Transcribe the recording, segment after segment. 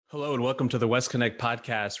Hello, and welcome to the WesConnect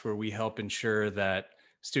Podcast, where we help ensure that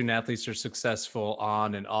student athletes are successful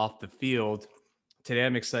on and off the field. Today,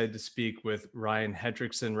 I'm excited to speak with Ryan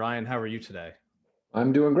Hendrickson. Ryan, how are you today?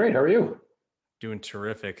 I'm doing great. How are you? Doing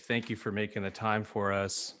terrific. Thank you for making the time for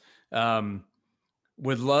us. Um,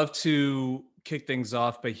 would love to kick things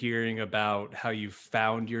off by hearing about how you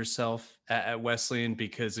found yourself at Wesleyan,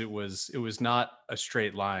 because it was not a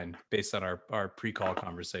straight line based on our pre-call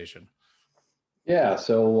conversation. Yeah.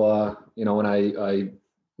 So when I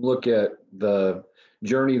look at the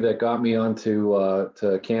journey that got me onto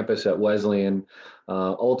to campus at Wesleyan,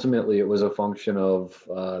 ultimately it was a function of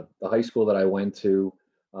the high school that I went to,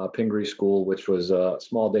 Pingree School, which was a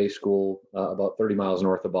small day school about 30 miles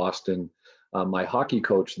north of Boston. My hockey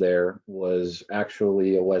coach there was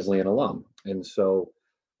actually a Wesleyan alum, and so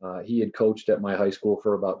he had coached at my high school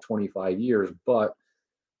for about 25 years, but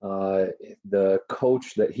uh, the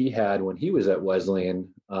coach that he had when he was at Wesleyan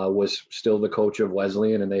was still the coach of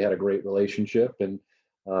Wesleyan, and they had a great relationship. And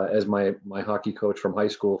as my hockey coach from high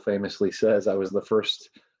school famously says, I was the first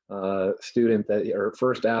student that or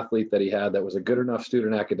first athlete that he had that was a good enough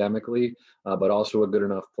student academically, but also a good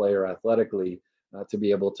enough player athletically to be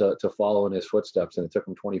able to follow in his footsteps. And it took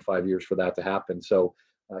him 25 years for that to happen. So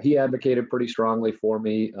he advocated pretty strongly for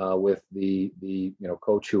me with the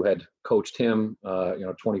coach who had coached him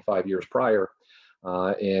 25 years prior,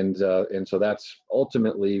 and so that's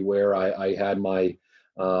ultimately where I had my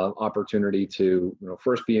opportunity to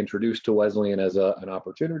first be introduced to Wesleyan as an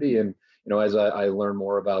opportunity, and as I learned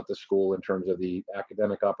more about the school in terms of the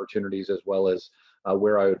academic opportunities as well as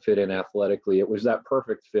where I would fit in athletically, it was that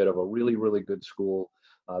perfect fit of a really good school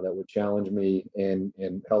that would challenge me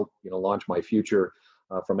and help launch my future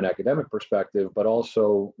from an academic perspective, but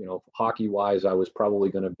also, hockey wise, I was probably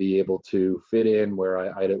going to be able to fit in where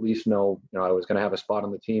I'd at least know, I was going to have a spot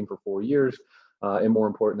on the team for 4 years. And more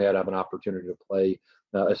importantly, I'd have an opportunity to play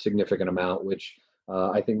a significant amount, which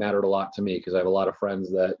I think mattered a lot to me because I have a lot of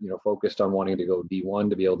friends that, focused on wanting to go D1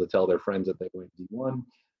 to be able to tell their friends that they went D1.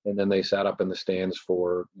 And then they sat up in the stands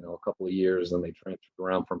for, a couple of years and they transferred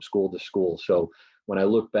around from school to school. So when I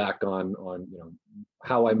look back on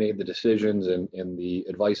how I made the decisions and the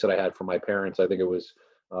advice that I had from my parents, I think it was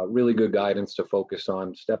really good guidance to focus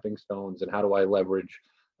on stepping stones and how do I leverage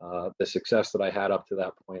the success that I had up to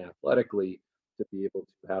that point athletically to be able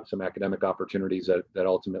to have some academic opportunities that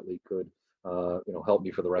ultimately could help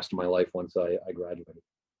me for the rest of my life once I graduated.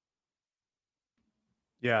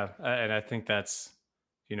 Yeah, and I think that's,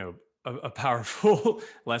 a powerful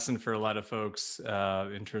lesson for a lot of folks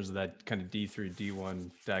in terms of that kind of D through D1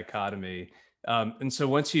 dichotomy. And so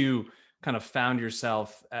once you kind of found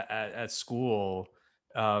yourself at school,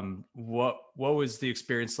 what was the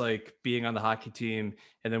experience like being on the hockey team,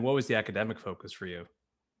 and then what was the academic focus for you?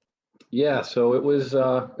 Yeah, so it was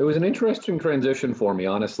an interesting transition for me,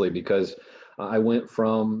 honestly, because I went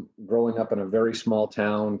from growing up in a very small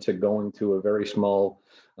town to going to a very small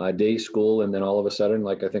day school, and then all of a sudden,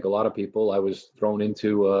 like I think a lot of people, I was thrown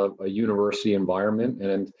into a university environment,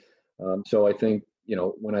 and so I think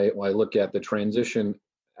when I look at the transition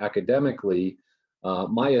academically,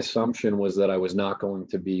 my assumption was that I was not going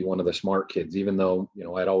to be one of the smart kids, even though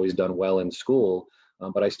I'd always done well in school.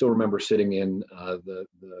 But I still remember sitting in the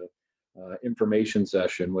information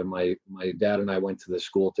session when my dad and I went to the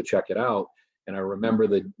school to check it out. And I remember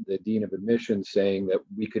the dean of admissions saying that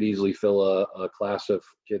we could easily fill a class of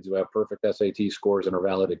kids who have perfect SAT scores and are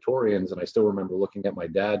valedictorians. And I still remember looking at my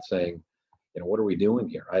dad saying, what are we doing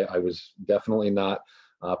here? I was definitely not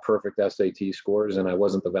perfect SAT scores, and I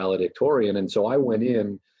wasn't the valedictorian. And so I went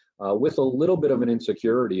in with a little bit of an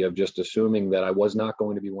insecurity of just assuming that I was not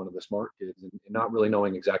going to be one of the smart kids and not really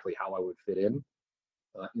knowing exactly how I would fit in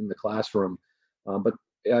the classroom. But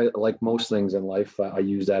like most things in life, I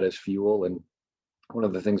use that as fuel. And one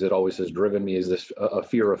of the things that always has driven me is this a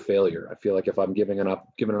fear of failure. I feel like if I'm given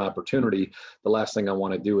an opportunity, the last thing I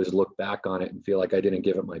want to do is look back on it and feel like I didn't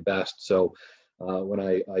give it my best. So when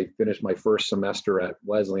I finished my first semester at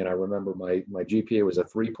Wesleyan, I remember my GPA was a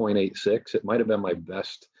 3.86. It might have been my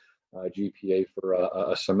best GPA for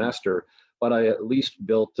a semester, but I at least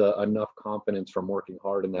built enough confidence from working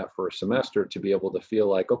hard in that first semester to be able to feel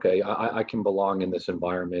like, okay, I can belong in this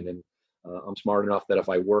environment, and I'm smart enough that if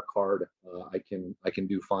I work hard, I can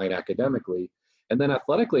do fine academically. And then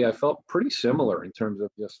athletically, I felt pretty similar in terms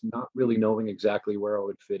of just not really knowing exactly where I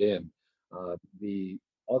would fit in. The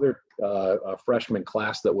other freshman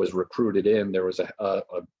class that was recruited in, there was a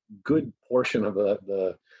good portion of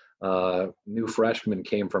the new freshmen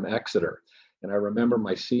came from Exeter. And I remember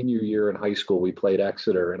my senior year in high school, we played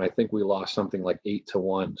Exeter, and I think we lost something like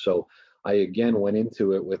 8-1. So I again went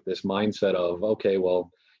into it with this mindset of, okay,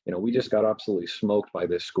 well, we just got absolutely smoked by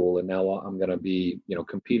this school, and now I'm going to be,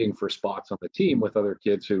 competing for spots on the team with other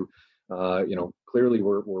kids who, clearly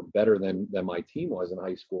were better than my team was in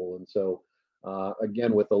high school. And so,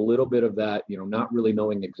 again, with a little bit of that, not really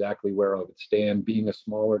knowing exactly where I would stand, being a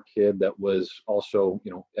smaller kid that was also,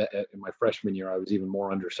 in my freshman year, I was even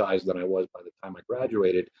more undersized than I was by the time I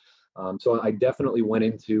graduated. So I definitely went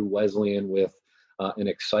into Wesleyan with an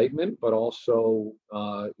excitement, but also,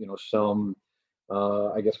 some,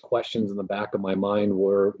 I guess, questions in the back of my mind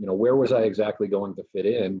were, where was I exactly going to fit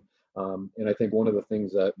in? And I think one of the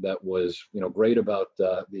things that was, great about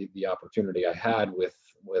the opportunity I had with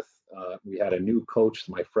we had a new coach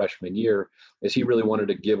my freshman year, is he really wanted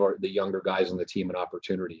to give the younger guys on the team an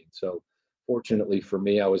opportunity. And so, fortunately for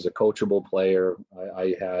me, I was a coachable player.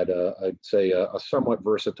 I had, I'd say, a somewhat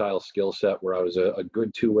versatile skill set where I was a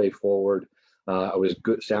good two-way forward. I was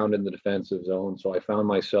good, sound in the defensive zone. So I found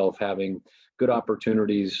myself having good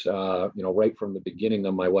opportunities, right from the beginning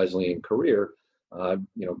of my Wesleyan career.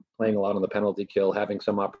 Playing a lot on the penalty kill, having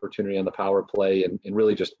some opportunity on the power play, and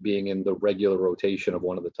really just being in the regular rotation of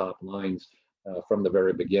one of the top lines from the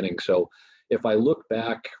very beginning. So if I look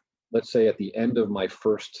back, let's say at the end of my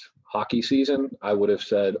first hockey season, I would have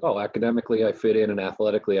said, oh, academically I fit in and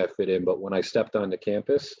athletically I fit in. But when I stepped onto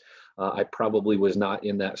campus, I probably was not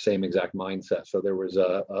in that same exact mindset. So there was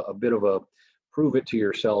a bit of a prove it to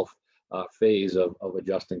yourself phase of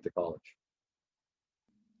adjusting to college.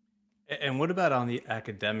 And what about on the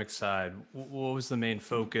academic side? What was the main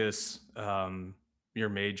focus, your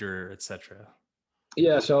major, et cetera?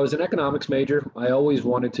 Yeah, so I was an economics major. I always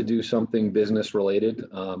wanted to do something business related.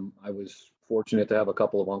 I was fortunate to have a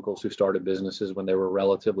couple of uncles who started businesses when they were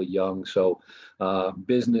relatively young. So,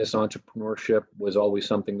 business entrepreneurship was always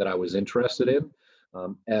something that I was interested in.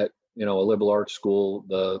 At a liberal arts school,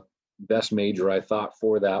 the best major I thought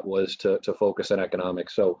for that was to focus on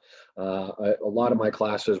economics. So, a lot of my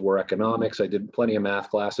classes were economics. I did plenty of math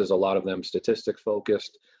classes, a lot of them statistics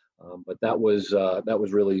focused. But that was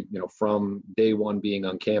really, from day one being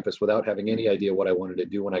on campus without having any idea what I wanted to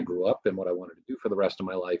do when I grew up and what I wanted to do for the rest of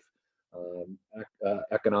my life.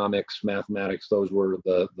 Economics, mathematics, those were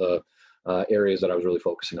the areas that I was really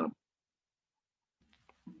focusing on.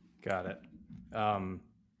 Got it. Um,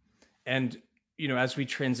 and as we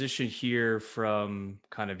transition here from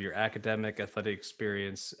kind of your academic athletic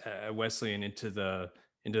experience at Wesleyan into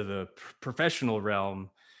the professional realm,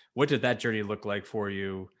 what did that journey look like for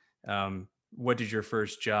you? What did your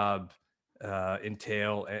first job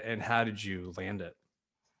entail, and how did you land it?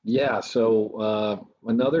 Yeah, so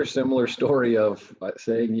another similar story of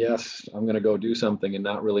saying yes, I'm going to go do something and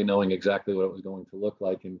not really knowing exactly what it was going to look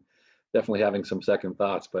like, and definitely having some second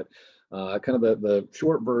thoughts. But kind of the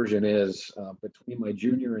short version is, between my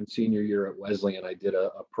junior and senior year at Wesleyan, I did a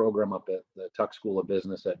program up at the Tuck School of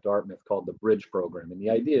Business at Dartmouth called the Bridge Program. And the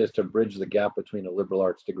idea is to bridge the gap between a liberal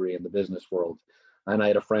arts degree and the business world. And I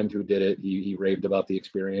had a friend who did it. He raved about the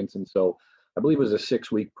experience. And so I believe it was a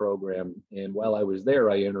 6-week program. And while I was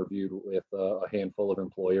there, I interviewed with a handful of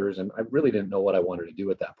employers. And I really didn't know what I wanted to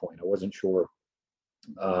do at that point. I wasn't sure,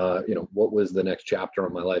 what was the next chapter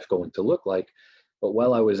of my life going to look like. But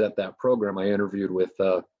while I was at that program, I interviewed with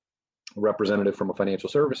a representative from a financial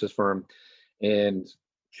services firm, and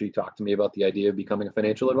she talked to me about the idea of becoming a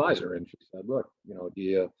financial advisor. And she said, "Look, do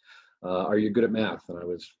you are you good at math?" And I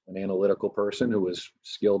was an analytical person who was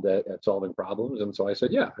skilled at solving problems. And so I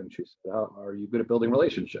said, "Yeah." And she said, "Are you good at building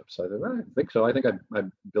relationships?" I said, "I think so. I think I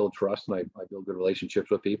build trust, and I build good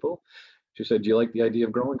relationships with people." She said, "Do you like the idea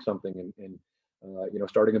of growing something and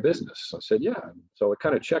starting a business?" I said, "Yeah." And so it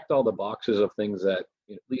kind of checked all the boxes of things that,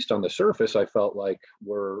 at least on the surface, I felt like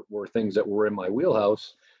were things that were in my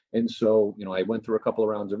wheelhouse. And so, I went through a couple of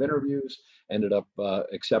rounds of interviews, ended up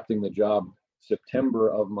accepting the job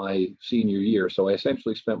September of my senior year. So I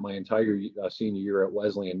essentially spent my entire senior year at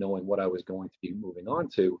Wesleyan knowing what I was going to be moving on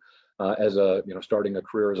to, as starting a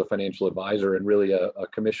career as a financial advisor, and really a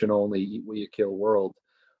commission only, eat what you kill world.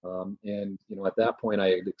 And at that point, I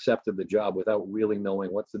had accepted the job without really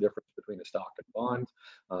knowing what's the difference between a stock and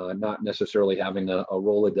bond, not necessarily having a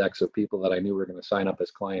Rolodex of people that I knew were going to sign up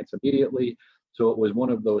as clients immediately. So it was one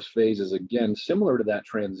of those phases, again, similar to that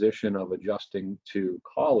transition of adjusting to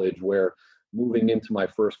college, where moving into my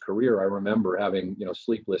first career, I remember having,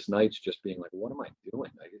 sleepless nights, just being like, what am I doing?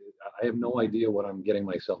 I have no idea what I'm getting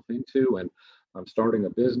myself into. And I'm starting a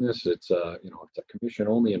business. It's a commission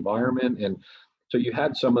only environment. And so you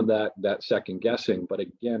had some of that second guessing. But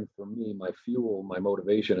again, for me, my fuel, my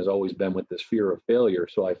motivation has always been with this fear of failure.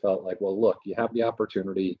 So I felt like, well, look, you have the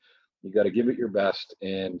opportunity, you got to give it your best,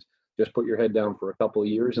 and just put your head down for a couple of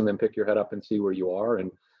years and then pick your head up and see where you are.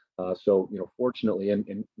 And So, fortunately,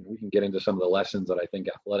 and we can get into some of the lessons that I think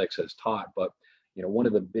athletics has taught, but, one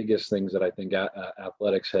of the biggest things that I think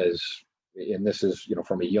athletics has, and this is,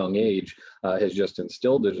 from a young age, has just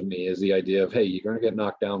instilled into me is the idea of, hey, you're going to get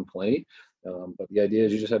knocked down plenty. But the idea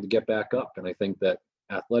is you just have to get back up. And I think that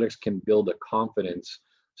athletics can build a confidence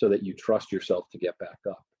so that you trust yourself to get back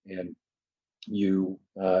up. And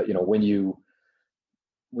when you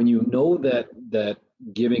know that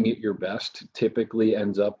giving it your best typically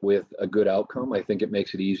ends up with a good outcome, I think it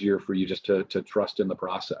makes it easier for you just to trust in the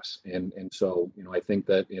process. And so, I think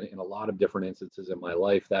that in a lot of different instances in my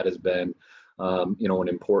life, that has been, an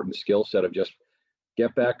important skill set of just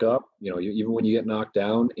get back up, even when you get knocked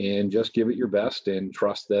down, and just give it your best and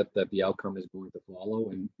trust that the outcome is going to follow.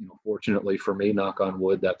 And, fortunately for me, knock on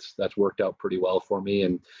wood, that's worked out pretty well for me.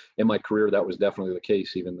 And in my career, that was definitely the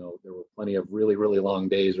case, even though there were plenty of really, really long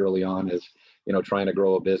days early on as, trying to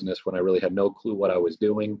grow a business when I really had no clue what I was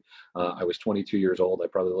doing. I was 22 years old. I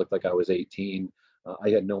probably looked like I was 18. I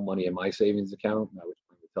had no money in my savings account. I was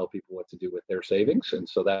trying to tell people what to do with their savings. And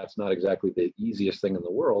so that's not exactly the easiest thing in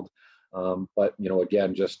the world. But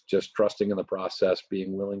again, just trusting in the process,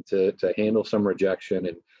 being willing to handle some rejection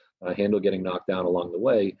and handle getting knocked down along the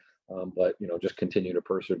way. But just continue to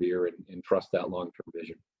persevere and trust that long-term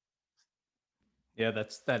vision. Yeah,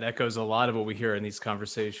 that echoes a lot of what we hear in these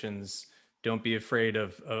conversations. Don't be afraid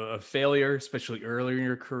of failure, especially earlier in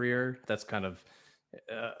your career. That's kind of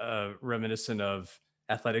reminiscent of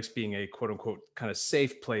athletics being a quote unquote kind of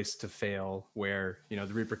safe place to fail, where the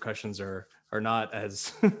repercussions are not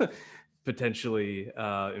as potentially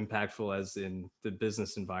impactful as in the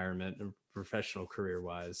business environment and professional career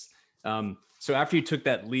wise. So after you took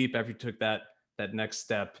that leap, after you took that next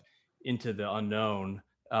step into the unknown,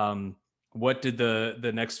 what did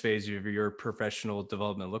the next phase of your professional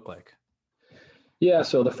development look like? Yeah,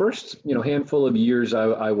 so the first, handful of years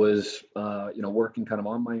I was, working kind of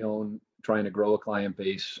on my own, trying to grow a client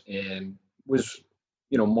base, and was,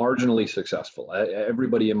 marginally successful.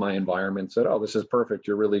 Everybody in my environment said, "Oh, this is perfect.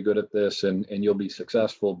 You're really good at this, and you'll be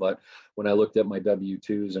successful." But when I looked at my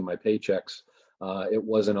W-2s and my paychecks, it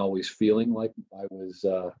wasn't always feeling like I was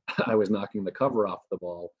I was knocking the cover off the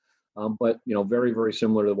ball. But very, very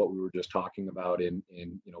similar to what we were just talking about in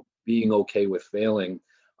being okay with failing.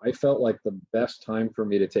 I felt like the best time for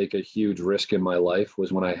me to take a huge risk in my life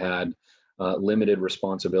was when I had limited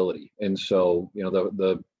responsibility. And so,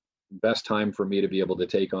 the best time for me to be able to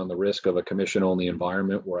take on the risk of a commission only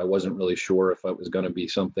environment where I wasn't really sure if it was going to be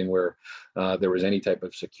something where there was any type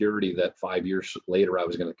of security that 5 years later I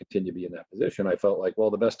was going to continue to be in that position. I felt like, well,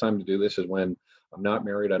 the best time to do this is when I'm not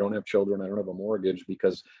married, I don't have children, I don't have a mortgage,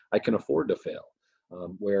 because I can afford to fail.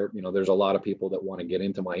 Where there's a lot of people that want to get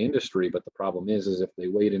into my industry, but the problem is if they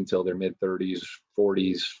wait until their mid 30s,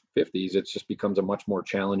 40s, 50s, it just becomes a much more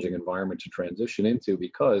challenging environment to transition into,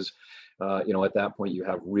 because at that point you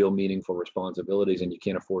have real meaningful responsibilities and you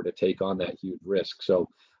can't afford to take on that huge risk. So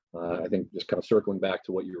I think, just kind of circling back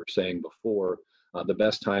to what you were saying before, the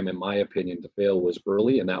best time, in my opinion, to fail was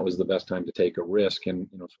early, and that was the best time to take a risk. And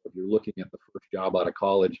so if you're looking at the first job out of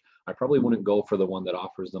college, I probably wouldn't go for the one that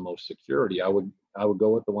offers the most security. I would go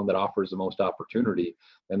with the one that offers the most opportunity,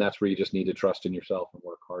 and that's where you just need to trust in yourself and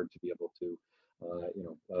work hard to be able to,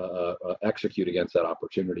 execute against that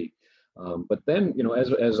opportunity. But then,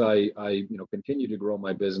 as I continue to grow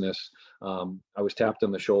my business, I was tapped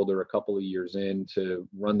on the shoulder a couple of years in to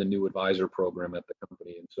run the new advisor program at the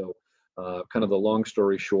company. And so, kind of the long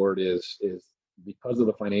story short is because of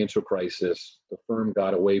the financial crisis, the firm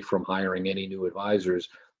got away from hiring any new advisors.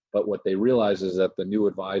 But what they realized is that the new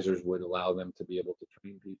advisors would allow them to be able to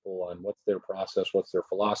train people on what's their process, what's their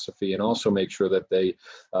philosophy, and also make sure that they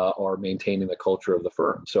are maintaining the culture of the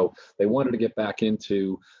firm. So they wanted to get back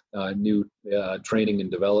into new training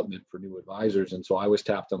and development for new advisors. And so I was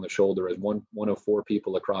tapped on the shoulder as one of 4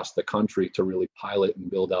 people across the country to really pilot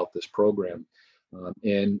and build out this program.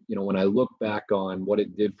 And when I look back on what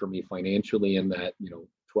it did for me financially in that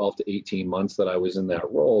 12 to 18 months that I was in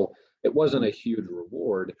that role, it wasn't a huge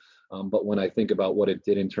reward. But when I think about what it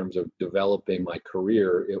did in terms of developing my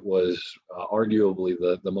career, it was arguably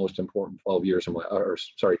the most important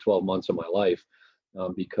 12 months of my life,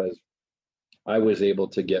 because I was able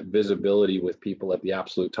to get visibility with people at the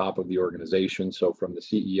absolute top of the organization. So from the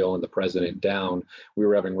CEO and the president down, we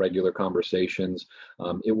were having regular conversations.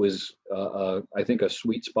 It was, I think, a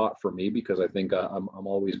sweet spot for me, because I think I'm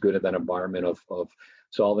always good at that environment of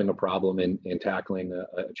solving a problem and tackling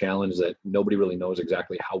a challenge that nobody really knows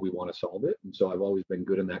exactly how we want to solve it. And so I've always been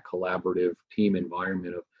good in that collaborative team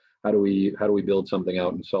environment of how do we build something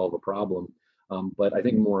out and solve a problem. But I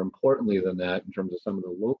think more importantly than that, in terms of some of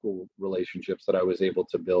the local relationships that I was able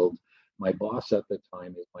to build, my boss at the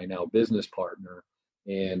time is my now business partner.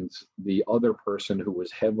 And the other person who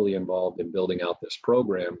was heavily involved in building out this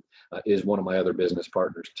program is one of my other business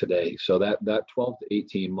partners today. So that 12 to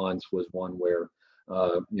 18 months was one where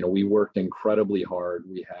we worked incredibly hard.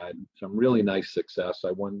 We had some really nice success.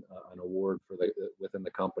 I won an award for within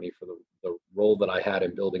the company for the role that I had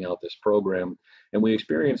in building out this program, and we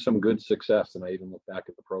experienced some good success. And I even look back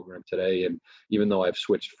at the program today, and even though I've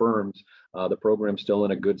switched firms, the program's still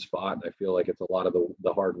in a good spot, and I feel like it's a lot of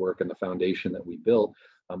the hard work and the foundation that we built.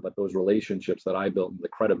 But those relationships that I built, and the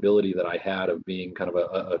credibility that I had of being kind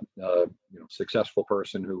of a successful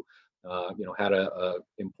person who had a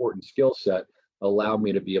important skill set, allowed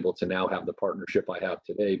me to be able to now have the partnership I have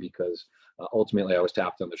today, because ultimately I was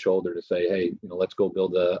tapped on the shoulder to say, hey, let's go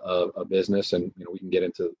build a business, and we can get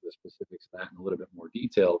into the specifics of that in a little bit more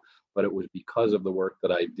detail. But it was because of the work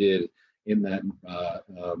that I did in that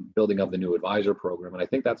building of the new advisor program. And I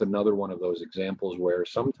think that's another one of those examples where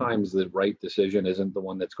sometimes the right decision isn't the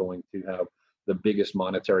one that's going to have the biggest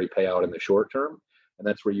monetary payout in the short term. And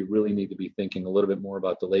that's where you really need to be thinking a little bit more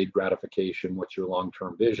about delayed gratification. What's your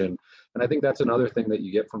long-term vision? And I think that's another thing that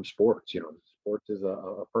you get from sports. Sports is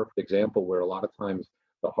a perfect example where a lot of times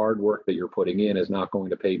the hard work that you're putting in is not going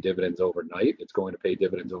to pay dividends overnight. It's going to pay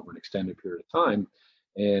dividends over an extended period of time.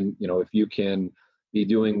 And, if you can be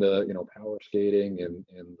doing the, power skating and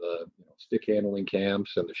the stick handling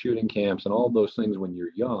camps and the shooting camps and all those things when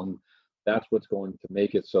you're young, that's what's going to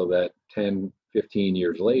make it so that 10, 15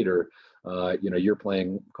 years later, you're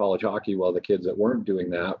playing college hockey while the kids that weren't doing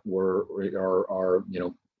that are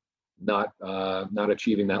not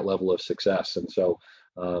achieving that level of success. And so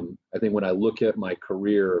I think when I look at my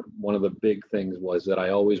career, one of the big things was that I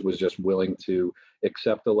always was just willing to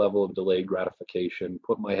accept a level of delayed gratification,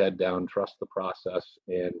 put my head down, trust the process,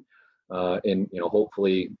 and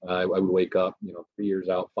hopefully I would wake up 3 years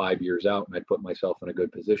out, 5 years out, and I'd put myself in a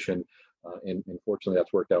good position. And fortunately,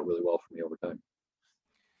 that's worked out really well for me over time.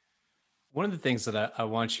 One of the things that I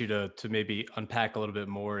want you to maybe unpack a little bit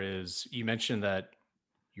more is you mentioned that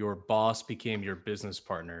your boss became your business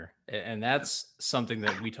partner. And that's something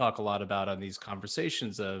that we talk a lot about on these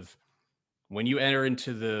conversations of when you enter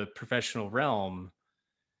into the professional realm,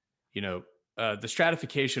 the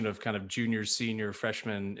stratification of kind of junior, senior,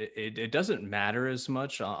 freshman, it doesn't matter as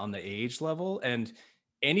much on the age level. And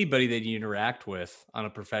anybody that you interact with on a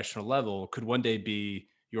professional level could one day be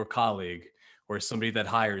your colleague or somebody that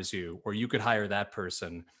hires you, or you could hire that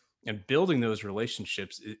person. And building those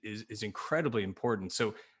relationships is incredibly important.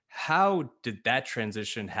 So, how did that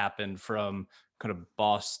transition happen from kind of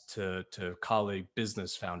boss to colleague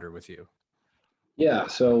business founder with you? Yeah,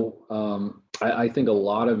 so I think a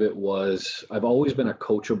lot of it was I've always been a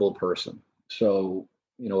coachable person. So,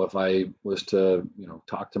 if I was to,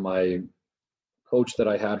 talk to my coach that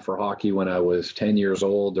I had for hockey when I was 10 years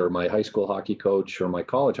old, or my high school hockey coach, or my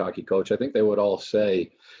college hockey coach, I think they would all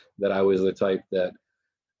say that I was the type that,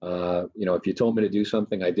 if you told me to do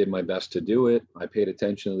something, I did my best to do it. I paid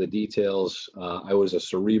attention to the details. I was a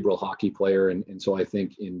cerebral hockey player. And so I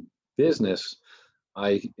think in business,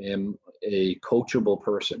 I am a coachable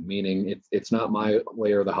person, meaning it's not my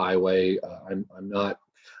way or the highway. I'm not,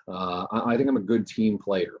 I think I'm a good team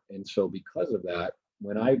player. And so because of that,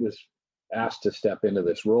 when I was asked to step into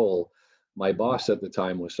this role, my boss at the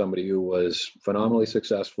time was somebody who was phenomenally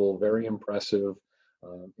successful, very impressive.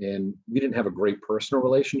 And we didn't have a great personal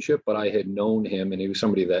relationship, but I had known him, and he was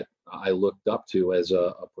somebody that I looked up to as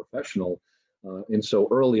a professional. And so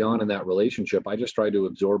early on in that relationship, I just tried to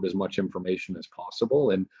absorb as much information as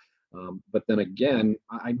possible. And but then again,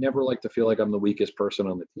 I never like to feel like I'm the weakest person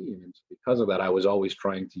on the team. And so because of that, I was always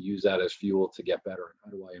trying to use that as fuel to get better. And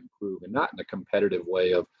how do I improve? And not in a competitive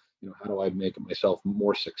way of, how do I make myself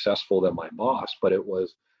more successful than my boss? But it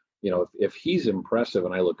was, if he's impressive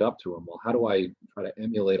and I look up to him, well, how do I try to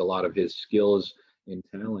emulate a lot of his skills and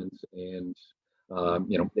talents, and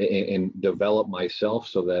and develop myself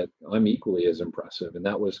so that I'm equally as impressive? And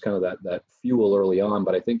that was kind of that fuel early on.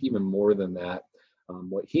 But I think even more than that,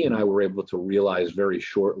 what he and I were able to realize very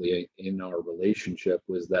shortly in our relationship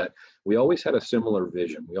was that we always had a similar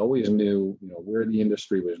vision. We always knew, where the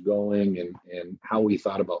industry was going, and how we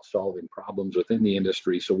thought about solving problems within the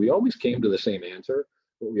industry. So we always came to the same answer,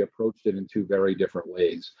 but we approached it in two very different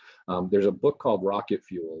ways. There's a book called Rocket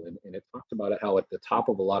Fuel, and it talks about how at the top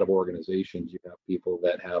of a lot of organizations, you have people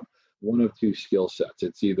that have one of two skill sets.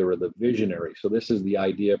 It's either the visionary. So this is the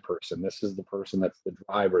idea person. This is the person that's the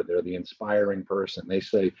driver. They're the inspiring person. They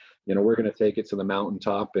say, we're going to take it to the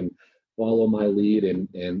mountaintop and follow my lead. And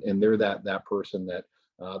they're that person that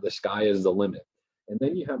the sky is the limit. And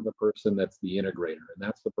then you have the person that's the integrator, and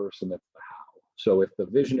that's the person that's the how. So if the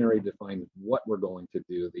visionary defines what we're going to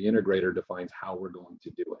do, the integrator defines how we're going to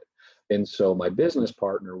do it. And so my business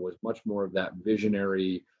partner was much more of that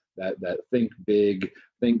visionary, that think big,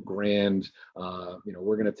 think grand.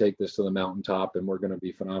 We're going to take this to the mountaintop, and we're going to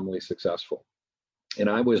be phenomenally successful. And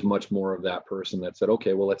I was much more of that person that said,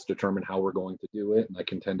 okay, well, let's determine how we're going to do it. And I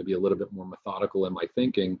can tend to be a little bit more methodical in my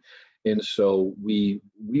thinking. And so we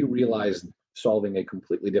realized, solving a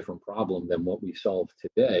completely different problem than what we solve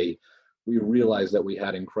today, we realized that we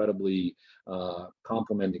had incredibly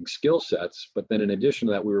complementing skill sets. But then in addition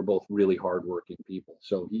to that, we were both really hardworking people.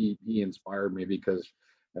 So he inspired me because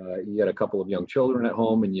he had a couple of young children at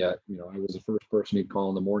home, and yet, I was the first person he'd call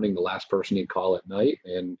in the morning, the last person he'd call at night.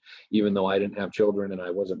 And even though I didn't have children and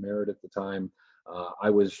I wasn't married at the time, I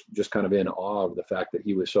was just kind of in awe of the fact that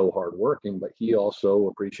he was so hardworking, but he also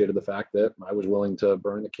appreciated the fact that I was willing to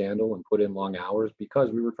burn the candle and put in long hours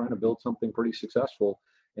because we were trying to build something pretty successful.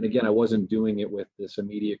 And again, I wasn't doing it with this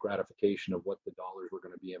immediate gratification of what the dollars were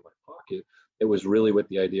going to be in my pocket. It was really with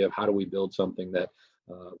the idea of how do we build something that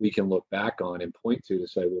we can look back on and point to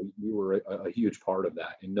say, well, we were a huge part of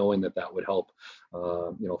that, and knowing that that would help,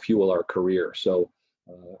 fuel our career. So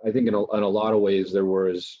I think in a lot of ways, there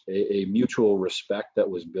was a mutual respect that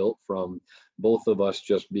was built from both of us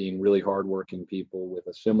just being really hardworking people with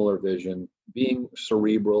a similar vision, being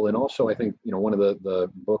cerebral. And also, I think, one of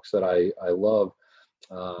the books that I love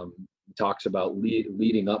talks about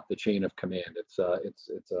leading up the chain of command. It's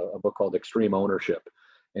a book called Extreme Ownership.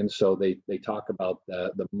 And so they talk about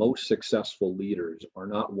the most successful leaders are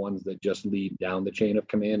not ones that just lead down the chain of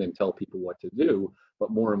command and tell people what to do,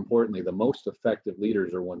 but more importantly, the most effective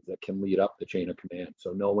leaders are ones that can lead up the chain of command.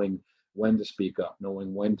 So knowing when to speak up,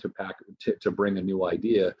 knowing when to bring a new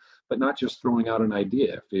idea, but not just throwing out an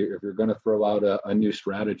idea. If you're going to throw out a new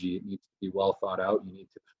strategy, it needs to be well thought out. You need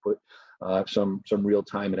to put some real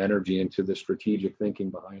time and energy into the strategic thinking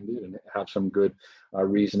behind it, and have some good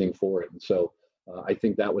reasoning for it. And so I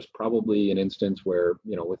think that was probably an instance where,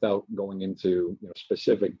 without going into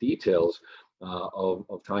specific details of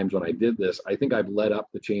times when I did this, I think I've led up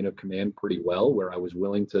the chain of command pretty well, where I was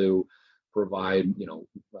willing to provide,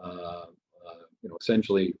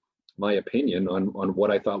 essentially my opinion on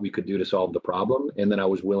what I thought we could do to solve the problem, and then I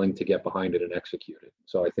was willing to get behind it and execute it.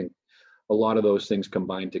 So I think a lot of those things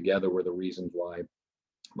combined together were the reasons why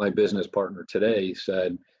my business partner today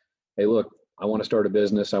said, hey, look, I want to start a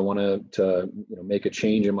business. I want to make a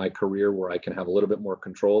change in my career where I can have a little bit more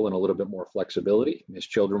control and a little bit more flexibility. His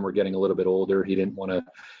children were getting a little bit older. He didn't want to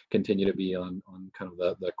continue to be on kind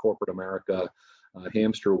of the corporate America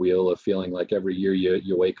hamster wheel of feeling like every year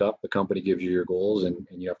you wake up, the company gives you your goals, and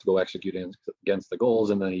you have to go execute against the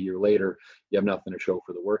goals. And then a year later, you have nothing to show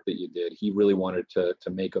for the work that you did. He really wanted to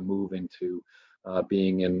make a move into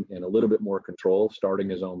being in a little bit more control, starting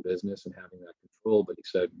his own business and having that control. But he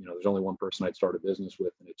said, there's only one person I'd start a business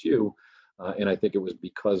with, and it's you. And I think it was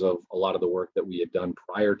because of a lot of the work that we had done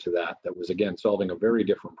prior to that was, again, solving a very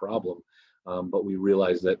different problem. But we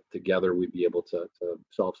realized that together we'd be able to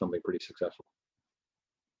solve something pretty successful.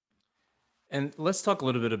 And let's talk a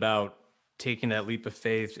little bit about taking that leap of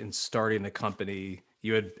faith and starting the company.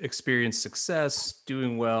 You had experienced success,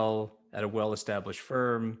 doing well at a well-established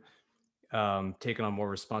firm, taking on more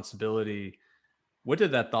responsibility. What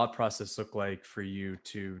did that thought process look like for you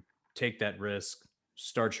to take that risk,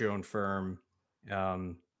 start your own firm?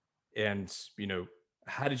 Um, and,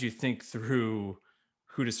 how did you think through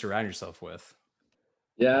who to surround yourself with?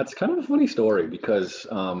 Yeah, it's kind of a funny story because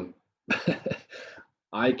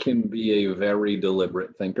I can be a very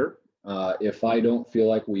deliberate thinker. If I don't feel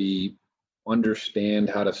like we understand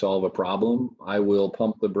how to solve a problem, I will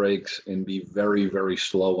pump the brakes and be very, very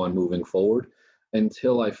slow on moving forward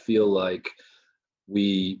until I feel like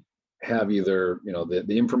we have either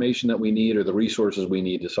the information that we need or the resources we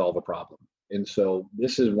need to solve a problem. And so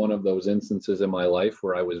this is one of those instances in my life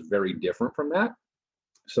where I was very different from that.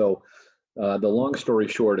 So the long story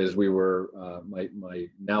short is we were my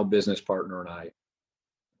now business partner and I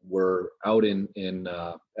were out in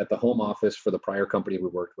at the home office for the prior company we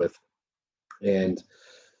worked with, and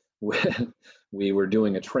we were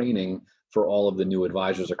doing a training for all of the new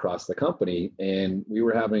advisors across the company, and we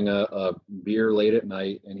were having a beer late at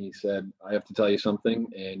night, and he said, I have to tell you something,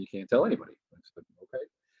 and you can't tell anybody. I said, okay.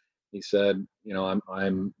 He said,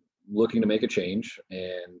 I'm looking to make a change,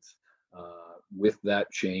 and with that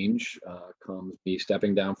change comes me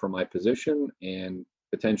stepping down from my position and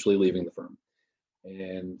potentially leaving the firm.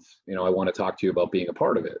 And I want to talk to you about being a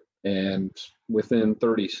part of it. And within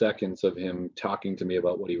 30 seconds of him talking to me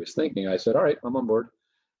about what he was thinking, I said, all right, I'm on board.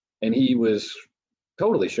 And he was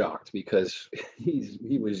totally shocked because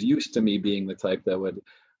he was used to me being the type that would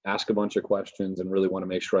ask a bunch of questions and really want to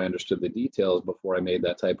make sure I understood the details before I made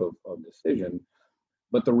that type of decision.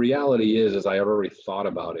 But the reality is I had already thought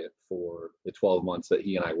about it for the 12 months that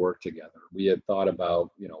he and I worked together. We had thought about,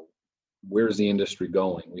 where's the industry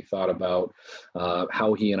going? We thought about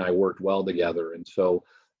how he and I worked well together. And so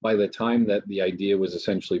by the time that the idea was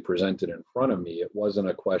essentially presented in front of me, it wasn't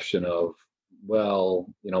a question of, well,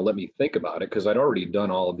 let me think about it, because I'd already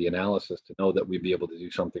done all of the analysis to know that we'd be able to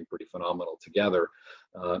do something pretty phenomenal together.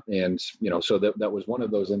 So that was one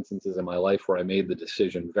of those instances in my life where I made the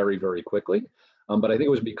decision very, very quickly. But I think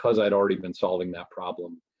it was because I'd already been solving that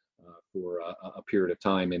problem for a period of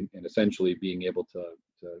time, and essentially being able to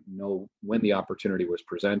know when the opportunity was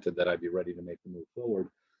presented that I'd be ready to make the move forward.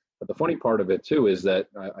 But the funny part of it too is that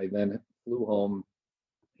I then flew home.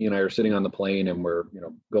 He and I are sitting on the plane, and we're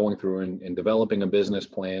going through and developing a business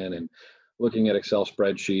plan and looking at Excel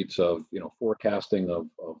spreadsheets of forecasting of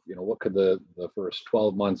what could the first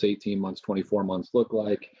 12 months, 18 months, 24 months look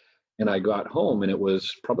like. And I got home, and it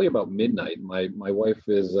was probably about midnight. My wife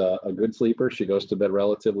is a good sleeper. She goes to bed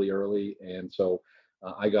relatively early, and so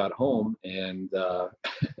I got home, and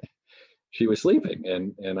she was sleeping,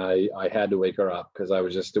 and I had to wake her up because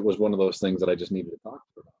it was one of those things that I just needed to talk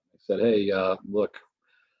to her about. I said, hey, look,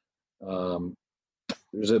 um,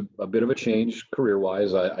 there's a bit of a change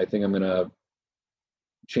career-wise. I think I'm going to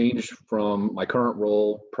change from my current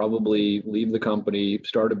role, probably leave the company,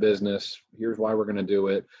 start a business. Here's why we're going to do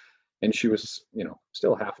it. And she was,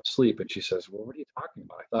 still half asleep. And she says, well, what are you talking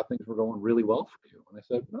about? I thought things were going really well for you. And I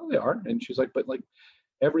said, no, they are. And she's like, but like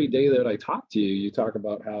every day that I talk to you, you talk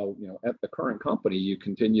about how, at the current company, you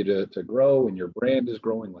continue to grow, and your brand is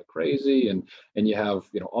growing like crazy. And you have,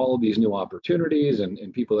 all of these new opportunities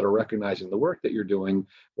and people that are recognizing the work that you're doing.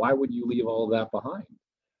 Why would you leave all of that behind?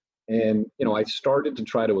 And, I started to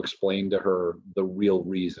try to explain to her the real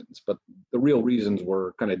reasons, but the real reasons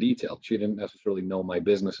were kind of detailed. She didn't necessarily know my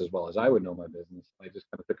business as well as I would know my business. I just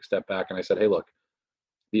kind of took a step back and I said, hey, look,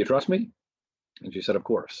 do you trust me? And she said, of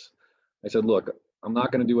course. I said, look, I'm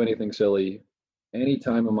not going to do anything silly. Any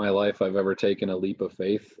time in my life I've ever taken a leap of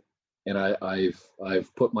faith, and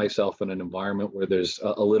I've put myself in an environment where there's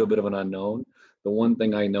a little bit of an unknown. The one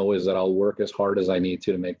thing I know is that I'll work as hard as I need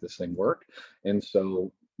to make this thing work. And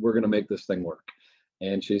so we're going to make this thing work.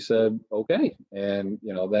 And she said, okay. And,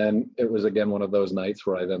 then it was again one of those nights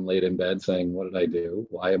where I then laid in bed saying, what did I do?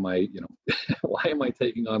 Why am I, why am I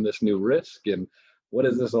taking on this new risk? And what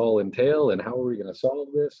does this all entail? And how are we going to solve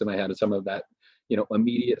this? And I had some of that,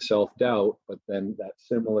 immediate self-doubt, but then that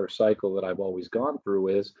similar cycle that I've always gone through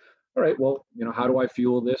is, all right, well, how do I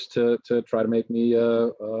fuel this to try to make me,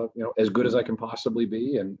 as good as I can possibly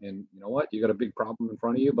be? And you know what, you got a big problem in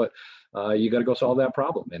front of you, but you got to go solve that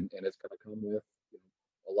problem. And it's going to come with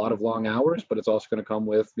a lot of long hours, but it's also going to come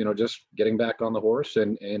with, just getting back on the horse.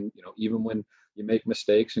 And even when you make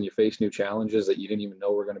mistakes and you face new challenges that you didn't even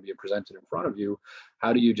know were going to be presented in front of you,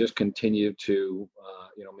 how do you just continue to,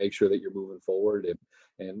 make sure that you're moving forward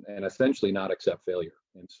and essentially not accept failure?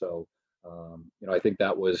 And so, I think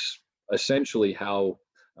that was essentially how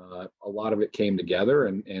a lot of it came together.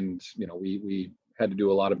 And we had to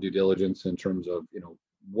do a lot of due diligence in terms of,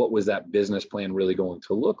 what was that business plan really going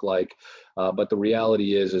to look like? But the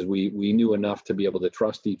reality is we knew enough to be able to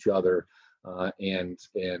trust each other and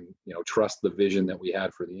trust the vision that we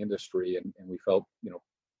had for the industry. And we felt,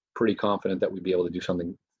 pretty confident that we'd be able to do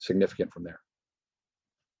something significant from there.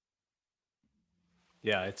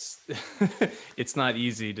 Yeah, it's it's not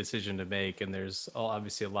easy decision to make, and there's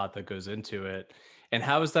obviously a lot that goes into it. And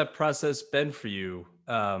how has that process been for you?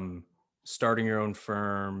 Starting your own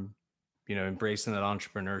firm, embracing that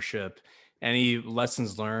entrepreneurship. Any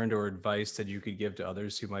lessons learned or advice that you could give to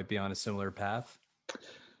others who might be on a similar path?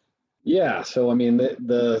 Yeah. So, I mean,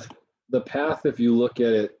 the path, if you look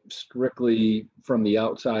at it strictly from the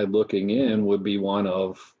outside looking in, would be one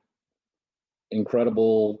of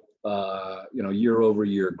incredible, year over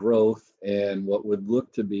year growth and what would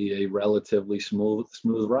look to be a relatively smooth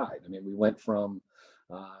ride. I mean, we went from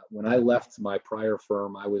when I left my prior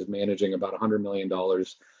firm, I was managing about $100 million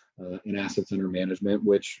in assets under management,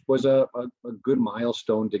 which was a good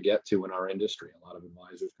milestone to get to in our industry. A lot of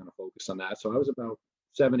advisors kind of focus on that. So I was about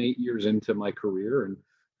 7, 8 years into my career and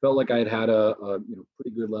felt like I had a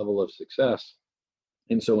pretty good level of success.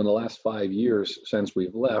 And so in the last 5 years since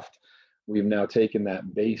we've left, we've now taken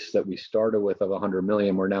that base that we started with of 100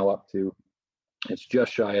 million. We're now up to, it's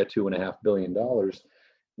just shy of $2.5 billion.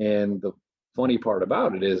 And the funny part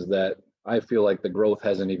about it is that I feel like the growth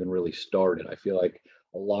hasn't even really started. I feel like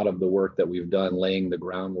a lot of the work that we've done, laying the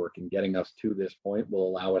groundwork and getting us to this point, will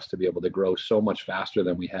allow us to be able to grow so much faster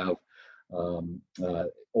than we have um, uh,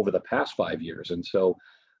 over the past 5 years. And so,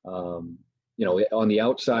 um, on the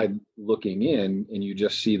outside looking in, and you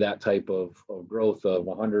just see that type of growth of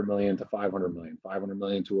 100 million to 500 million, 500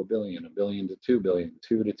 million to a billion to 2 billion,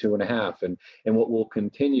 2 to 2.5, and what will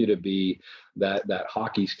continue to be that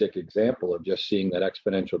hockey stick example of just seeing that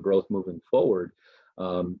exponential growth moving forward.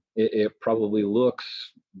 It probably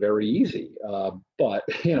looks very easy, but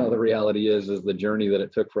the reality is the journey that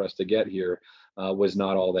it took for us to get here was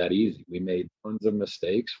not all that easy. We made tons of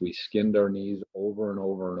mistakes. We skinned our knees over and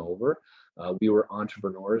over and over. We were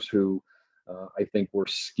entrepreneurs who I think were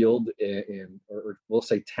skilled or we'll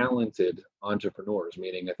say talented entrepreneurs,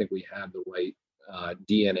 meaning I think we had the right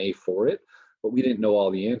DNA for it, but we didn't know all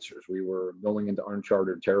the answers. We were going into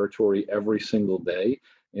uncharted territory every single day.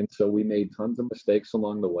 And so we made tons of mistakes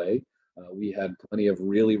along the way. We had plenty of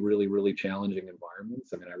really, really, really challenging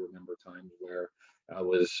environments. I mean, I remember times where I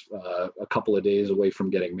was a couple of days away from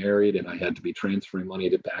getting married, and I had to be transferring money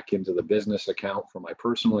back into the business account from my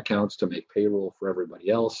personal accounts to make payroll for everybody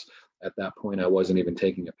else. At that point, I wasn't even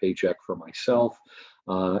taking a paycheck for myself.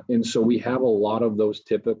 And so we have a lot of those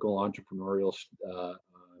typical entrepreneurial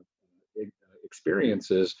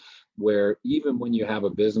experiences where even when you have a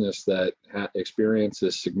business that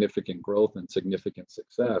experiences significant growth and significant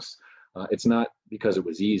success, it's not because it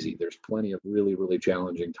was easy. There's plenty of really, really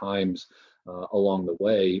challenging times along the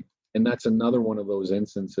way. And that's another one of those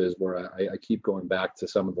instances where I keep going back to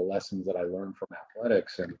some of the lessons that I learned from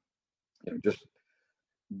athletics, and just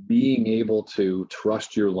being able to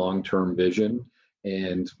trust your long-term vision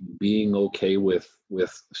and being okay with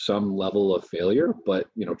some level of failure, but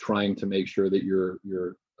trying to make sure that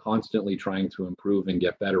you're constantly trying to improve and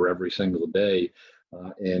get better every single day.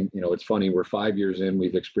 And it's funny, we're 5 years in,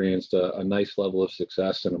 we've experienced a nice level of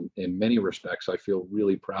success, and in many respects I feel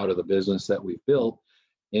really proud of the business that we've built.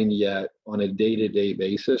 And yet on a day-to-day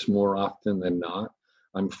basis, more often than not,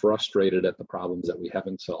 I'm frustrated at the problems that we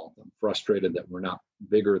haven't solved. I'm frustrated that we're not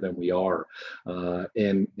bigger than we are.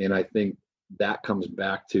 And I think that comes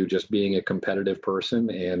back to just being a competitive person,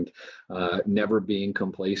 and never being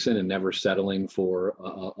complacent and never settling for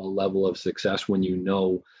a level of success when you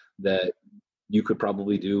know that you could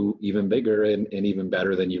probably do even bigger and even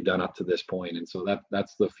better than you've done up to this point. And so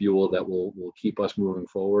that's the fuel that will keep us moving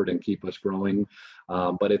forward and keep us growing.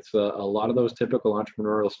 But it's a lot of those typical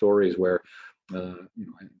entrepreneurial stories where,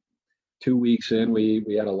 2 weeks in, we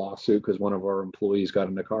had a lawsuit because one of our employees got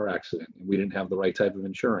in a car accident and we didn't have the right type of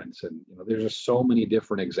insurance. And there's just so many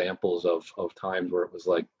different examples of times where it was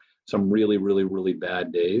like some really, really, really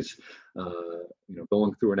bad days.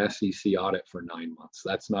 Going through an SEC audit for 9 months,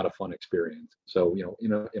 that's not a fun experience. So,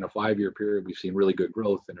 in a 5-year period, we've seen really good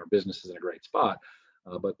growth and our business is in a great spot.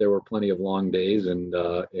 But there were plenty of long days, and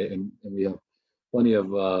we have plenty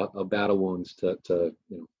of battle wounds to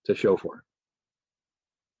show for it.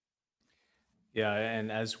 Yeah, and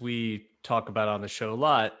as we talk about on the show a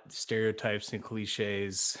lot, stereotypes and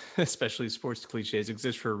cliches, especially sports cliches,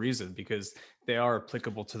 exist for a reason because they are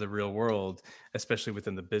applicable to the real world, especially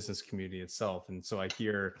within the business community itself. And so I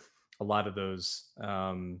hear a lot of those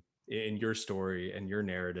in your story and your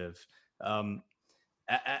narrative. Um,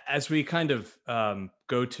 as we kind of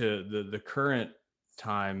go to the current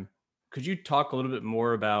time, could you talk a little bit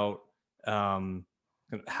more about kind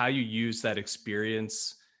of how you use that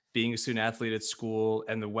experience being a student athlete at school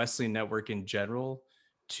and the Wesley network in general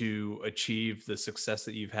to achieve the success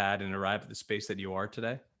that you've had and arrive at the space that you are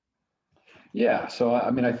today? Yeah. So,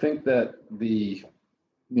 I mean, I think that the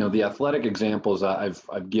athletic examples,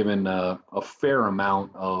 I've given a fair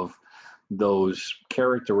amount of those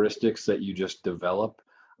characteristics that you just develop.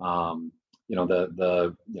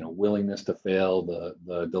 The willingness to fail,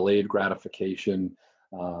 the delayed gratification,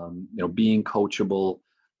 being coachable,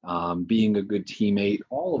 being a good teammate.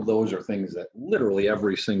 All of those are things that literally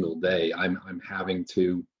every single day I'm having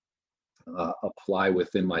to apply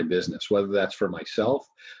within my business, whether that's for myself.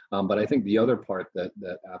 But I think the other part that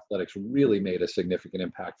athletics really made a significant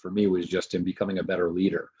impact for me was just in becoming a better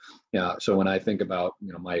leader. Yeah. So when I think about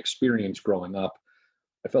my experience growing up,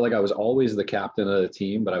 I felt like I was always the captain of the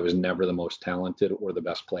team, but I was never the most talented or the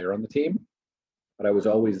best player on the team. But I was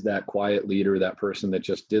always that quiet leader, that person that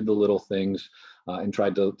just did the little things and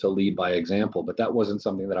tried to lead by example. But that wasn't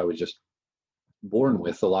something that I was just born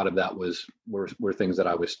with. A lot of that were things that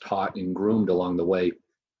I was taught and groomed along the way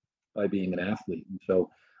by being an athlete. And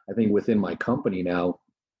so I think within my company now,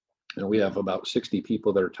 we have about 60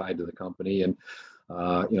 people that are tied to the company, and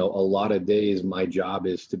a lot of days my job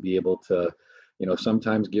is to be able to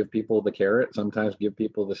sometimes give people the carrot, sometimes give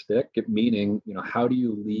people the stick, meaning, how do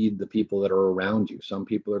you lead the people that are around you? Some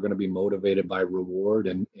people are going to be motivated by reward,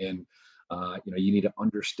 and you need to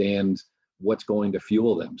understand what's going to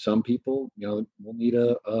fuel them. Some people, will need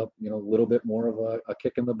a little bit more of a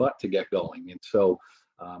kick in the butt to get going. And so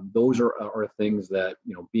those are things that,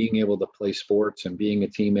 being able to play sports and being a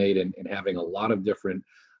teammate, and having a lot of different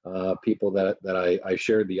people that I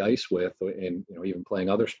shared the ice with, and even playing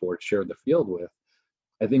other sports, shared the field with.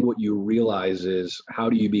 I think what you realize is, how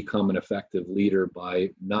do you become an effective leader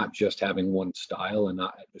by not just having one style and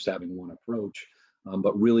not just having one approach,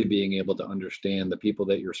 but really being able to understand the people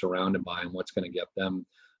that you're surrounded by and what's going to get them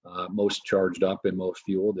most charged up and most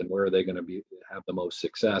fueled, and where are they going to be have the most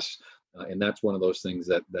success. And that's one of those things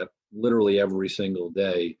that literally every single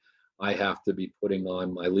day I have to be putting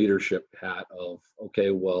on my leadership hat of, okay,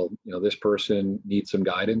 well, this person needs some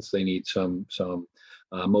guidance, they need some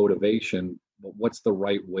motivation, but what's the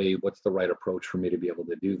right way, what's the right approach for me to be able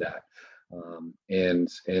to do that?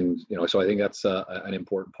 So I think that's an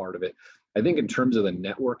important part of it. I think in terms of the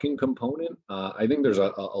networking component, I think there's a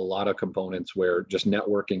lot of components where just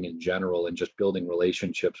networking in general and just building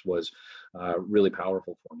relationships was really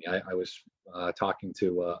powerful for me. I was talking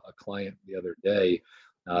to a client the other day.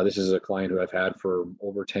 This is a client who I've had for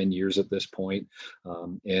over 10 years at this point,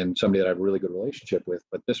 and somebody that I have a really good relationship with.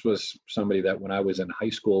 But this was somebody that, when I was in high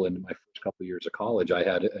school and my first couple of years of college, I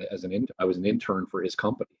had I was an intern for his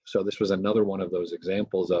company. So this was another one of those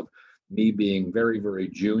examples of me being very, very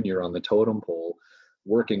junior on the totem pole,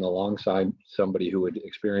 working alongside somebody who had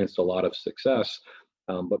experienced a lot of success,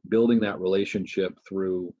 but building that relationship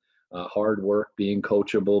through hard work, being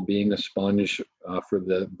coachable, being a sponge for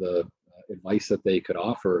the advice that they could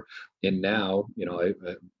offer. And now,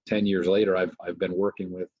 10 years later, I've been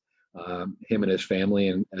working with him and his family,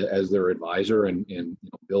 and as their advisor, and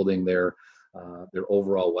building their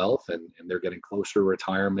overall wealth, and they're getting closer to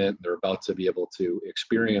retirement. They're about to be able to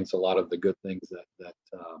experience a lot of the good things that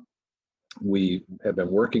we have been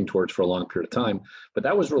working towards for a long period of time. But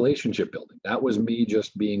that was relationship building. That was me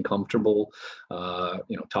just being comfortable,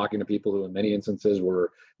 talking to people who in many instances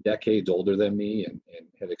were decades older than me, and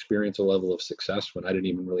had experienced a level of success when I didn't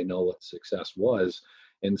even really know what success was.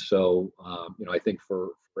 And so, I think for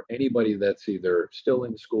anybody that's either still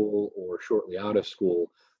in school or shortly out of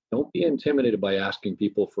school, don't be intimidated by asking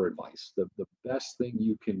people for advice. The best thing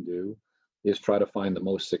you can do is try to find the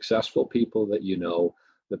most successful people that you know,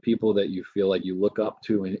 the people that you feel like you look up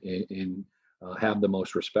to, and have the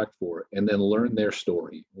most respect for, and then learn their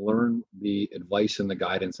story, learn the advice and the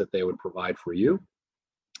guidance that they would provide for you,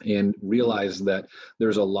 and realize that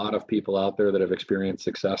there's a lot of people out there that have experienced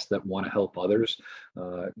success that want to help others.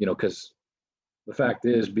 Because the fact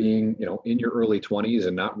is, being in your early 20s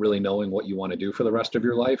and not really knowing what you want to do for the rest of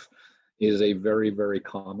your life is a very, very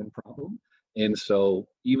common problem. And so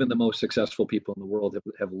even the most successful people in the world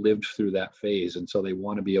have lived through that phase. And so they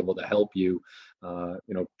want to be able to help you,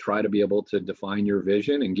 try to be able to define your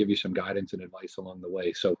vision and give you some guidance and advice along the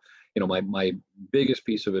way. So, my biggest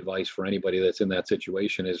piece of advice for anybody that's in that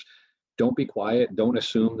situation is, don't be quiet. Don't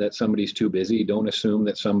assume that somebody's too busy. Don't assume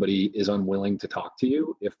that somebody is unwilling to talk to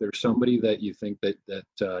you. If there's somebody that you think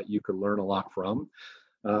that you could learn a lot from,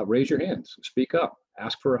 raise your hands, speak up,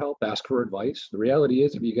 ask for help, ask for advice. The reality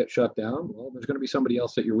is, if you get shut down, well, there's going to be somebody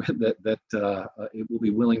else that you're with that it will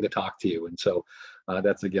be willing to talk to you. And so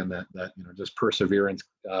that's, again, that just perseverance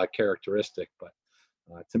characteristic. But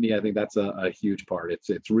to me, I think that's a huge part.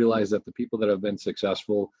 It's realize that the people that have been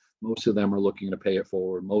successful, most of them are looking to pay it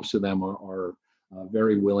forward. Most of them are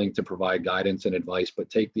very willing to provide guidance and advice, but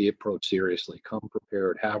take the approach seriously. Come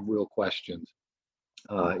prepared. Have real questions.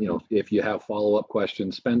 If you have follow-up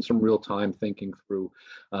questions, spend some real time thinking through,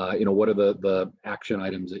 what are the action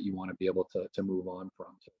items that you want to be able to move on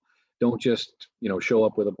from. So don't just, show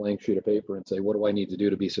up with a blank sheet of paper and say, what do I need to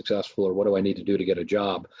do to be successful, or what do I need to do to get a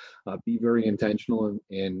job? Be very intentional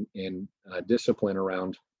and discipline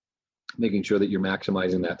around making sure that you're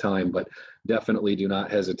maximizing that time. But definitely do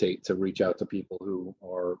not hesitate to reach out to people who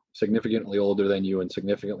are significantly older than you and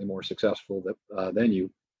significantly more successful than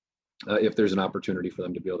you, if there's an opportunity for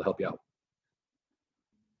them to be able to help you out.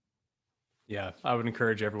 Yeah, I would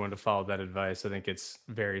encourage everyone to follow that advice. I think it's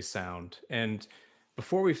very sound. And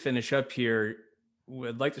before we finish up here,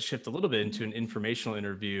 we'd like to shift a little bit into an informational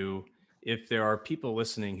interview. If there are people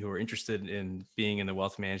listening who are interested in being in the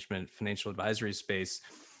wealth management, financial advisory space,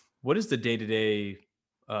 what does the day to day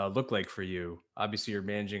look like for you? Obviously, you're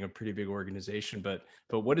managing a pretty big organization, but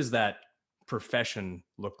what does that profession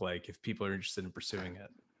look like if people are interested in pursuing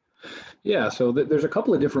it? Yeah, so there's a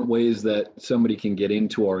couple of different ways that somebody can get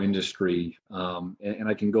into our industry, and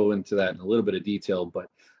I can go into that in a little bit of detail. But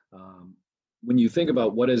um, when you think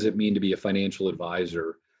about what does it mean to be a financial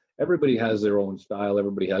advisor, everybody has their own style,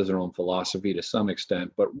 everybody has their own philosophy to some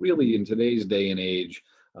extent. But really, in today's day and age,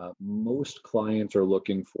 most clients are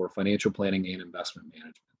looking for financial planning and investment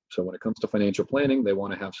management. So when it comes to financial planning, they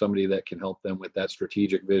want to have somebody that can help them with that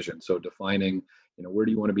strategic vision. So defining, where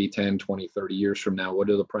do you want to be 10, 20, 30 years from now? What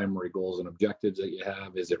are the primary goals and objectives that you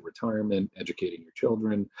have? Is it retirement, educating your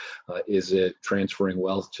children? Is it transferring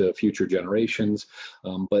wealth to future generations?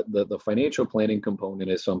 But the financial planning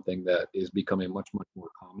component is something that is becoming much, much more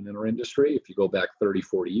common in our industry. If you go back 30,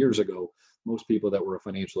 40 years ago, most people that were a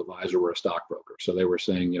financial advisor were a stockbroker. So they were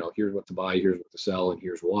saying, here's what to buy, here's what to sell, and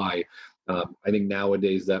here's why. I think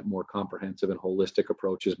nowadays that more comprehensive and holistic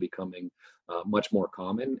approach is becoming much more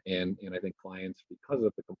common. And I think clients, because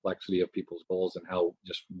of the complexity of people's goals and how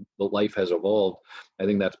just the life has evolved, I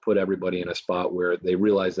think that's put everybody in a spot where they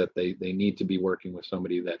realize that they need to be working with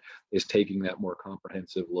somebody that is taking that more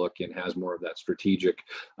comprehensive look and has more of that strategic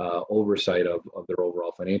oversight of their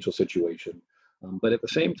overall financial situation. But at the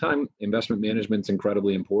same time, investment management is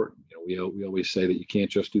incredibly important. We always say that you can't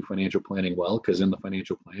just do financial planning well, because in the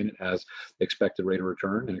financial plan, it has expected rate of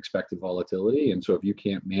return and expected volatility. And so if you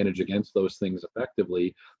can't manage against those things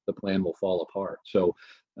effectively, the plan will fall apart. So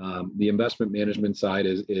the investment management side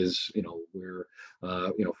is where,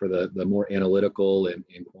 for the more analytical and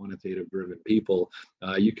quantitative driven people,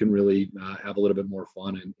 you can really have a little bit more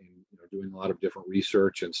fun and doing a lot of different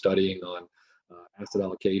research and studying on asset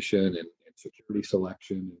allocation and security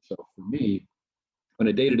selection. And so for me, on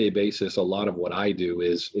a day-to-day basis, a lot of what I do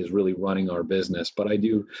is really running our business, but I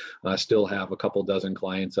do still have a couple dozen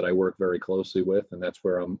clients that I work very closely with, and that's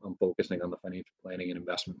where I'm focusing on the financial planning and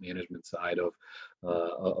investment management side of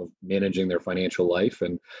managing their financial life.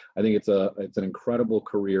 And I think it's an incredible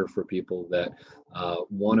career for people that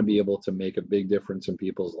want to be able to make a big difference in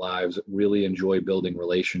people's lives, really enjoy building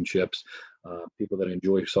relationships, people that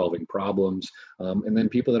enjoy solving problems, and then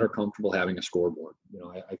people that are comfortable having a scoreboard.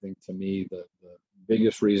 I think to me the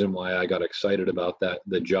biggest reason why I got excited about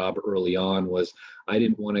the job early on was I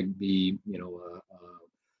didn't want to be, you know,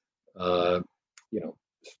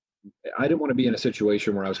 I didn't want to be in a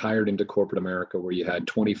situation where I was hired into corporate America where you had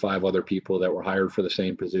 25 other people that were hired for the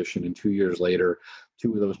same position, and 2 years later,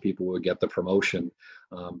 two of those people would get the promotion,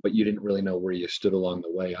 but you didn't really know where you stood along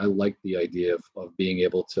the way. I liked the idea of being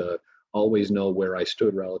able to always know where I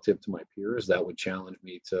stood relative to my peers. That would challenge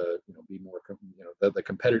me to, be more, the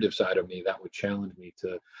competitive side of me, that would challenge me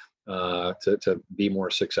to be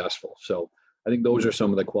more successful. So I think those are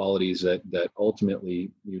some of the qualities that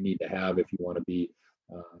ultimately you need to have if you want to be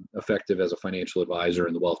effective as a financial advisor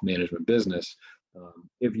in the wealth management business.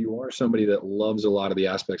 If you are somebody that loves a lot of the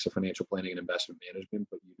aspects of financial planning and investment management,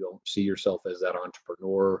 but you don't see yourself as that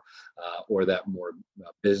entrepreneur or that more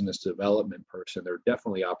business development person, there are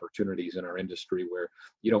definitely opportunities in our industry where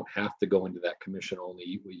you don't have to go into that commission only,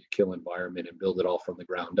 you kill environment and build it all from the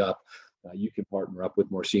ground up. You can partner up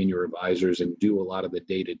with more senior advisors and do a lot of the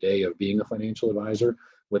day-to-day of being a financial advisor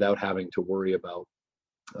without having to worry about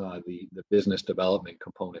the business development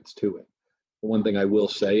components to it. One thing I will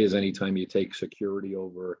say is anytime you take security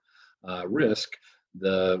over risk,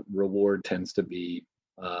 the reward tends to be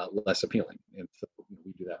less appealing. And so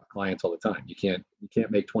we do that with clients all the time. You can't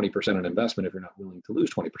make 20% on investment if you're not willing to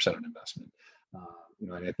lose 20% on investment.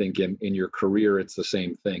 And I think in your career, it's the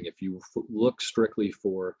same thing. If you look strictly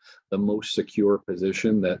for the most secure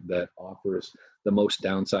position that offers the most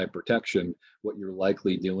downside protection, what you're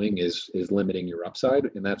likely doing is limiting your upside.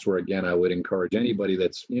 And that's where, again, I would encourage anybody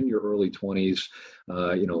that's in your early 20s,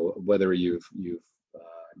 whether you're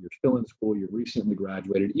still in school, you've recently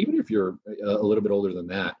graduated, even if you're a little bit older than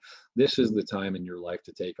that, this is the time in your life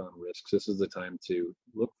to take on risks. This is the time to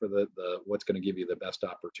look for the what's going to give you the best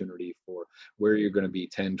opportunity for where you're going to be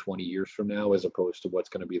 10, 20 years from now, as opposed to what's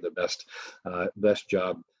going to be the best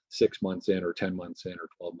job 6 months in or 10 months in or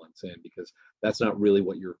 12 months in, because that's not really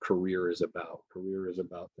what your career is about. Career is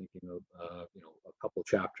about thinking of a couple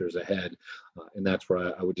chapters ahead, and that's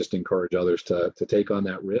where I would just encourage others to take on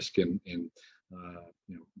that risk and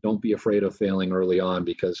don't be afraid of failing early on,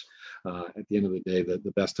 because at the end of the day,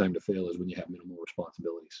 the best time to fail is when you have minimal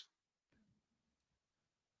responsibilities.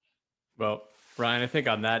 Well, Brian, I think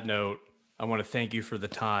on that note, I want to thank you for the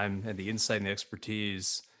time and the insight and the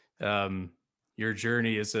expertise. Your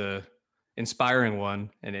journey is a inspiring one,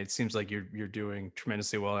 and it seems like you're doing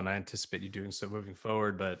tremendously well, and I anticipate you doing so moving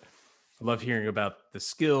forward. But I love hearing about the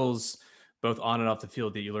skills, both on and off the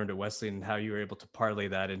field, that you learned at Wesleyan, and how you were able to parlay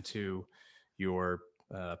that into your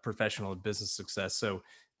professional and business success. So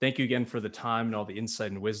thank you again for the time and all the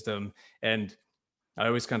insight and wisdom. And I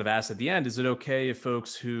always kind of ask at the end, is it okay if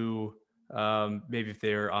folks who maybe if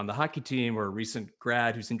they're on the hockey team or a recent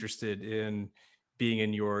grad who's interested in being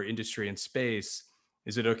in your industry and space,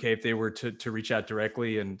 is it okay if they were to reach out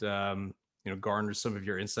directly and garner some of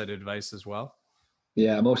your insight advice as well?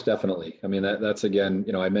 Yeah, most definitely. I mean, that's again,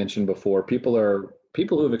 I mentioned before, people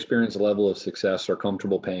who have experienced a level of success are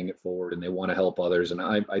comfortable paying it forward and they want to help others. And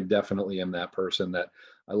I definitely am that person that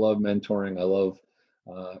I love mentoring. I love,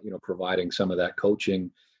 providing some of that coaching.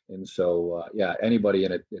 And so, yeah, anybody,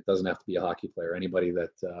 and it doesn't have to be a hockey player, anybody that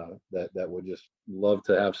would just love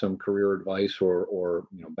to have some career advice or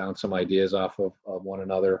bounce some ideas off of one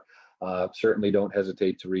another. Certainly don't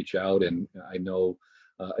hesitate to reach out. And I know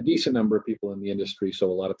a decent number of people in the industry.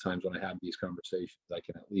 So a lot of times when I have these conversations, I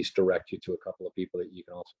can at least direct you to a couple of people that you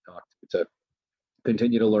can also talk to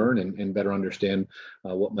continue to learn and better understand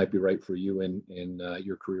what might be right for you in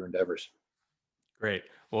your career endeavors. Great.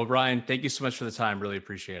 Well, Ryan, thank you so much for the time. Really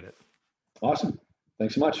appreciate it. Awesome.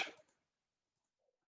 Thanks so much.